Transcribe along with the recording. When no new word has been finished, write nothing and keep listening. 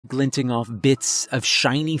glinting off bits of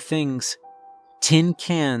shiny things, tin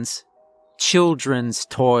cans, children's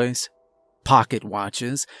toys, pocket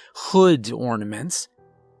watches, hood ornaments,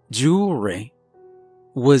 jewelry.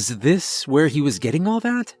 Was this where he was getting all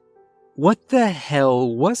that? What the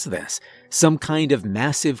hell was this? Some kind of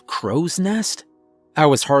massive crow's nest? I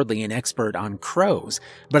was hardly an expert on crows,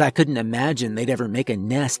 but I couldn't imagine they'd ever make a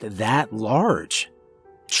nest that large.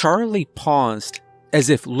 Charlie paused, as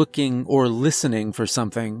if looking or listening for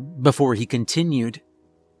something, before he continued.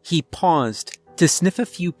 He paused to sniff a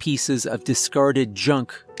few pieces of discarded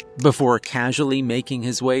junk before casually making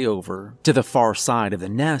his way over to the far side of the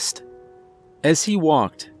nest. As he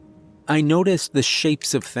walked, I noticed the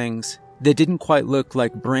shapes of things that didn't quite look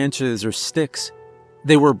like branches or sticks.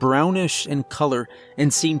 They were brownish in color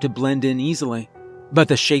and seemed to blend in easily, but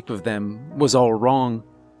the shape of them was all wrong.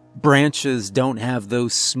 Branches don't have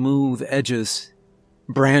those smooth edges.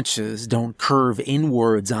 Branches don't curve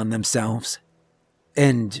inwards on themselves.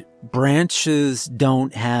 And branches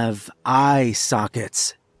don't have eye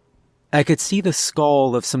sockets. I could see the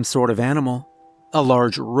skull of some sort of animal, a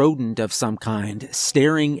large rodent of some kind,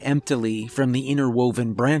 staring emptily from the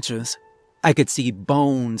interwoven branches. I could see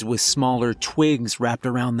bones with smaller twigs wrapped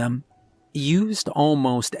around them, used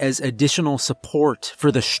almost as additional support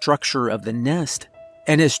for the structure of the nest.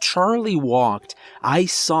 And as Charlie walked, I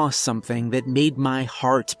saw something that made my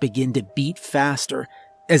heart begin to beat faster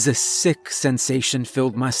as a sick sensation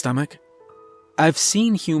filled my stomach. I've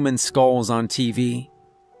seen human skulls on TV,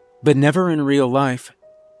 but never in real life.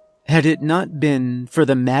 Had it not been for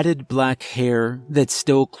the matted black hair that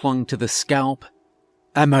still clung to the scalp,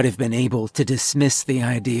 I might have been able to dismiss the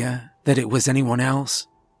idea that it was anyone else.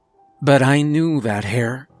 But I knew that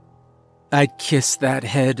hair. I'd kissed that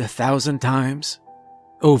head 1,000 times,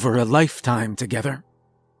 over a lifetime together.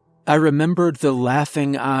 I remembered the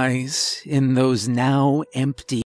laughing eyes in those now empty